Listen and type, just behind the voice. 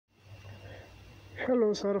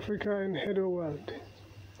Hello South Africa and hello world.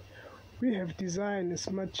 We have designed a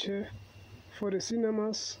smart chair for the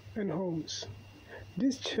cinemas and homes.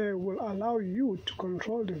 This chair will allow you to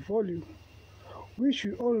control the volume, which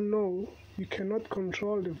you all know you cannot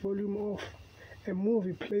control the volume of a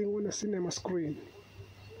movie playing on a cinema screen.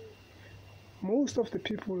 Most of the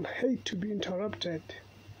people hate to be interrupted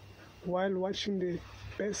while watching the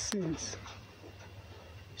best scenes.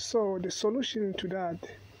 So the solution to that,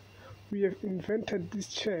 we have invented this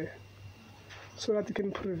chair so that it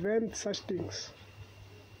can prevent such things.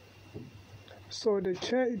 So the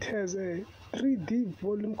chair, it has a 3D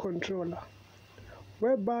volume controller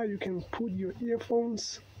whereby you can put your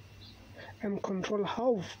earphones and control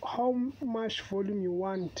how much volume you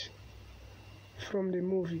want from the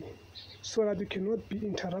movie so that you cannot be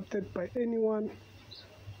interrupted by anyone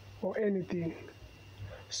or anything.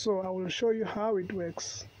 So I will show you how it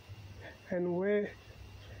works and where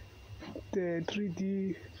the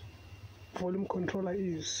 3D volume controller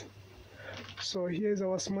is. So here's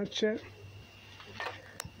our smart chair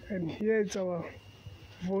and here's our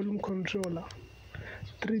volume controller,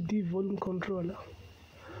 3D volume controller.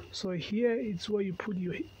 So here it's where you put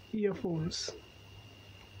your earphones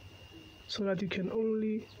so that you can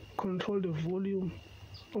only control the volume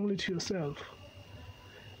only to yourself.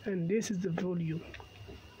 And this is the volume.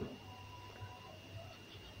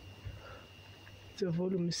 The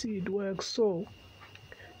volume, you see it works. So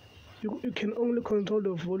you can only control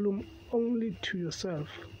the volume only to yourself,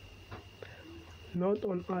 not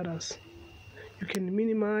on others. You can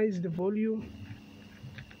minimize the volume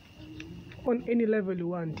on any level you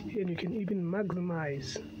want, and you can even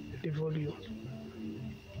maximize the volume.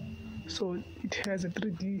 So it has a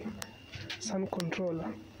 3D sound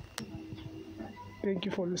controller. Thank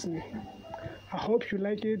you for listening. I hope you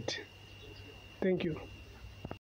like it. Thank you.